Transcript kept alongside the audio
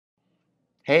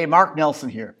Hey, Mark Nelson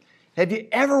here. Have you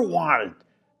ever wanted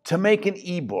to make an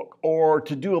ebook or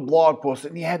to do a blog post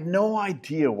and you had no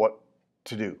idea what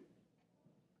to do?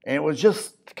 And it was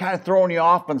just kind of throwing you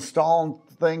off and stalling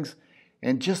things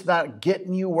and just not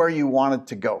getting you where you wanted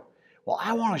to go. Well,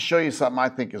 I want to show you something I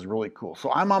think is really cool.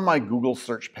 So I'm on my Google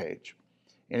search page.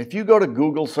 And if you go to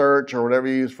Google search or whatever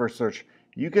you use for search,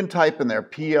 you can type in there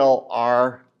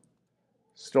PLR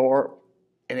store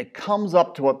and it comes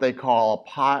up to what they call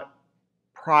a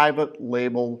private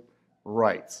label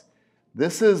rights.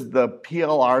 This is the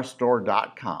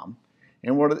plrstore.com,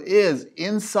 and what it is,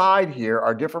 inside here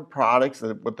are different products,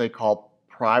 what they call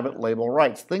private label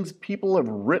rights, things people have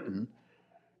written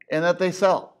and that they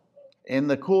sell. And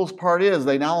the coolest part is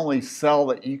they not only sell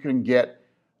that you can get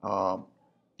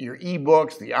your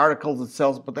ebooks, the articles it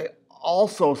sells, but they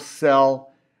also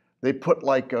sell, they put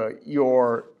like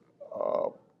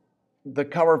the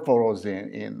cover photos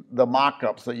in the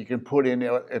mock-ups that you can put in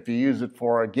if you use it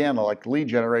for, again, like lead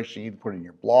generation. You can put in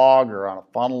your blog or on a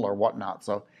funnel or whatnot.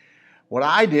 So what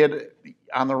I did,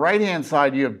 on the right-hand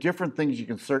side, you have different things you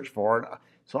can search for.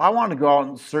 So I wanted to go out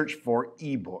and search for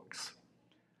ebooks.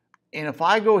 And if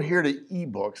I go here to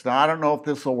ebooks, now I don't know if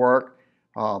this will work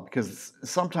because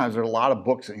sometimes there are a lot of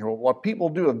books in here. What people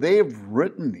do is they've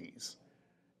written these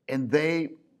and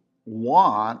they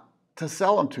want to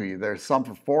sell them to you. There's some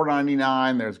for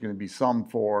 $4.99. There's going to be some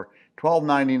for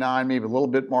 $12.99, maybe a little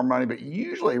bit more money, but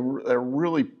usually they're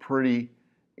really pretty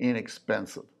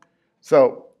inexpensive.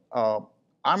 So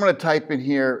I'm going to type in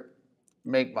here,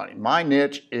 make money. My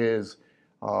niche is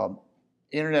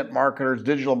internet marketers,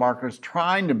 digital marketers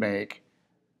trying to make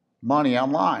money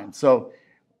online. So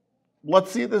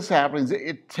let's see if this happens.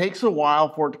 It takes a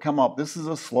while for it to come up. This is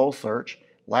a slow search.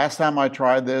 Last time I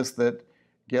tried this,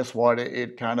 guess what?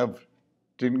 It kind of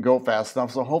didn't go fast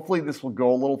enough. So hopefully this will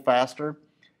go a little faster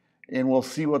and we'll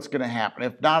see what's going to happen.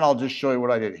 If not, I'll just show you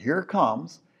what I did. Here it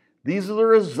comes. These are the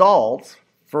results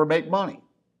for Make Money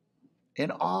in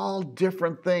all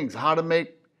different things. How to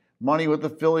make money with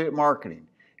affiliate marketing.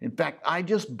 In fact, I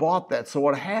just bought that. So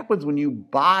what happens when you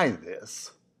buy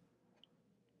this,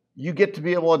 you get to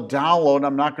be able to download.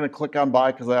 I'm not going to click on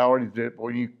buy because I already did it. But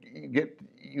when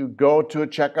you go to a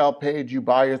checkout page, you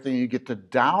buy your thing, you get to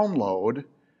download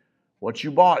what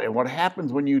you bought. And what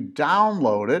happens when you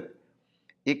download it,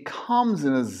 it comes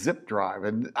in a zip drive.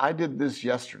 And I did this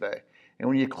yesterday. And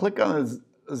when you click on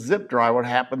a zip drive, what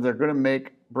happens, they're going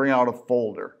to bring out a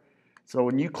folder. So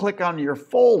when you click on your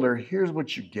folder, here's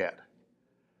what you get.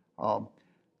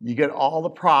 You get all the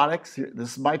products.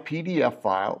 This is my PDF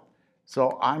file.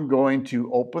 So I'm going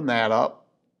to open that up.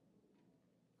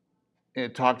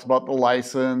 It talks about the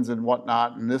license and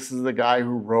whatnot, and this is the guy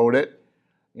who wrote it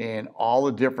and all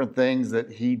the different things that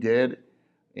he did.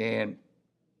 And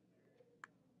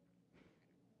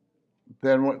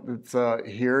then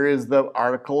here is the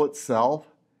article itself.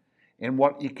 And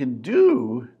what you can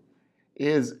do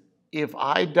is, if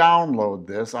I download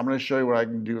this, I'm going to show you what I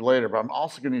can do later, but I'm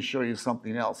also going to show you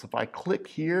something else. If I click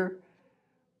here,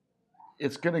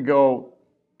 it's going to go,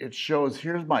 it shows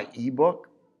here's my ebook,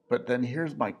 but then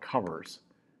here's my covers.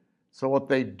 So what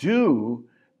they do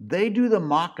the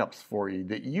mock-ups for you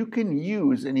that you can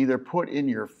use and either put in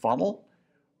your funnel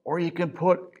or you can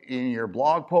put in your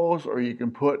blog post or you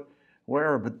can put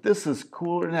wherever. But this is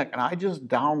cooler than heck. And I just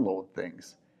download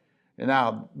things. And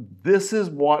now this is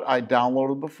what I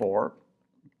downloaded before.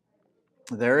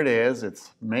 There it is.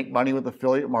 It's Make Money with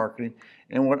Affiliate Marketing.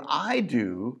 And what I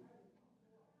do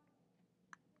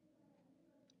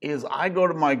is I go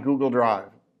to my Google Drive.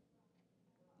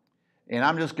 And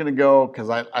I'm just going to go, because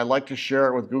I like to share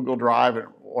it with Google Drive. And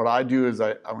what I do is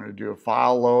I'm going to do a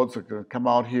file load. So it's going to come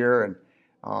out here.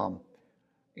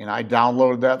 And I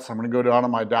downloaded that. So I'm going to go down to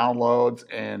my downloads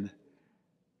and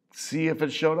see if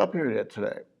it showed up here yet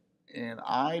today. And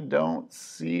I don't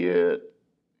see it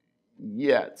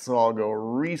yet. So I'll go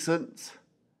Recent,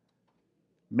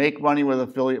 Make Money with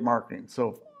Affiliate Marketing. So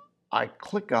if I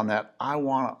click on that, I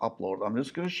want to upload it. I'm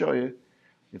just going to show you.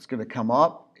 It's going to come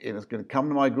up. And it's going to come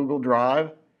to my Google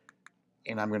Drive,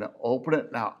 and I'm going to open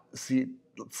it. Now, see,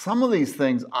 some of these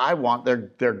things I want,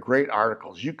 they're great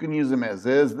articles. You can use them as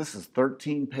is. This is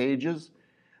 13 pages.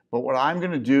 But what I'm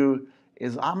going to do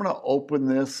is I'm going to open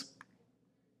this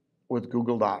with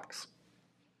Google Docs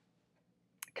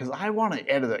because I want to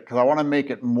edit it because I want to make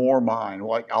it more mine.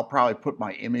 Like I'll probably put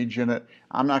my image in it.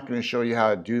 I'm not going to show you how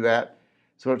to do that.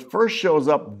 So it first shows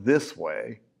up this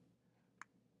way.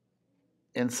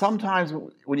 And sometimes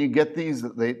when you get these,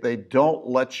 they don't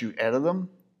let you edit them.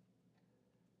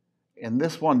 And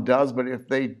this one does, but if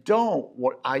they don't,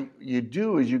 what you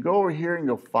do is you go over here and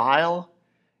go File,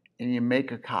 and you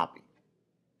make a copy.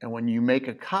 And when you make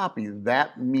a copy,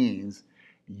 that means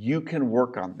you can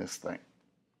work on this thing.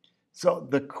 So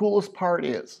the coolest part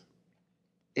is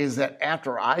that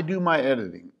after I do my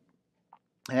editing,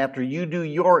 and after you do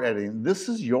your editing, this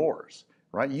is yours,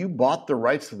 right? You bought the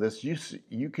rights to this.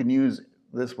 You can use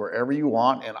this wherever you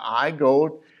want, and I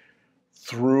go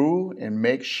through and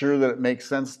make sure that it makes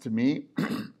sense to me.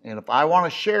 And if I want to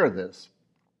share this,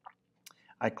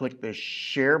 I click this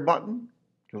share button,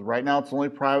 because right now it's only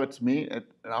private to me, and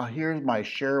here's my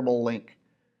shareable link.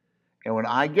 And when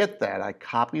I get that, I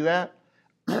copy that,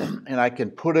 and I can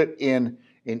put it in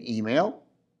an email.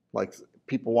 Like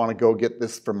people want to go get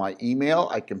this from my email,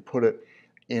 I can put it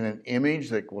in an image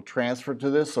that will transfer to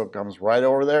this, so it comes right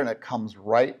over there and it comes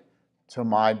right to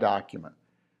my document.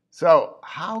 So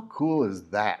how cool is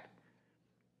that?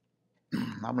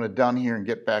 I'm going to done here and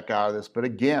get back out of this. But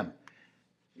again,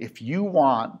 if you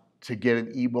want to get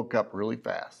an ebook up really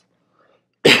fast,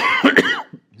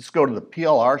 just go to the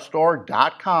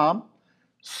plrstore.com,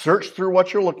 search through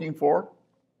what you're looking for,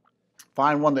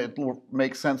 find one that will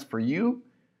make sense for you,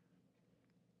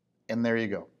 and there you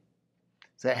go.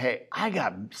 Say, hey, I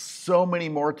got so many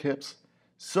more tips,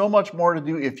 so much more to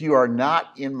do. If you are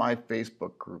not in my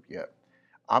Facebook group yet,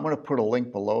 I'm going to put a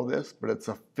link below this, but it's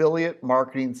Affiliate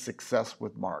Marketing Success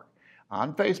with Mark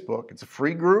on Facebook. It's a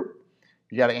free group.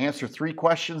 You got to answer 3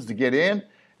 questions to get in,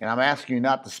 and I'm asking you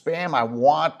not to spam. I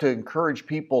want to encourage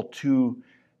people to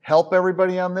help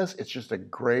everybody on this. It's just a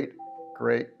great,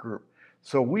 great group.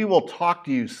 So we will talk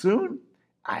to you soon.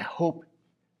 I hope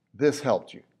this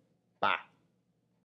helped you. Bye.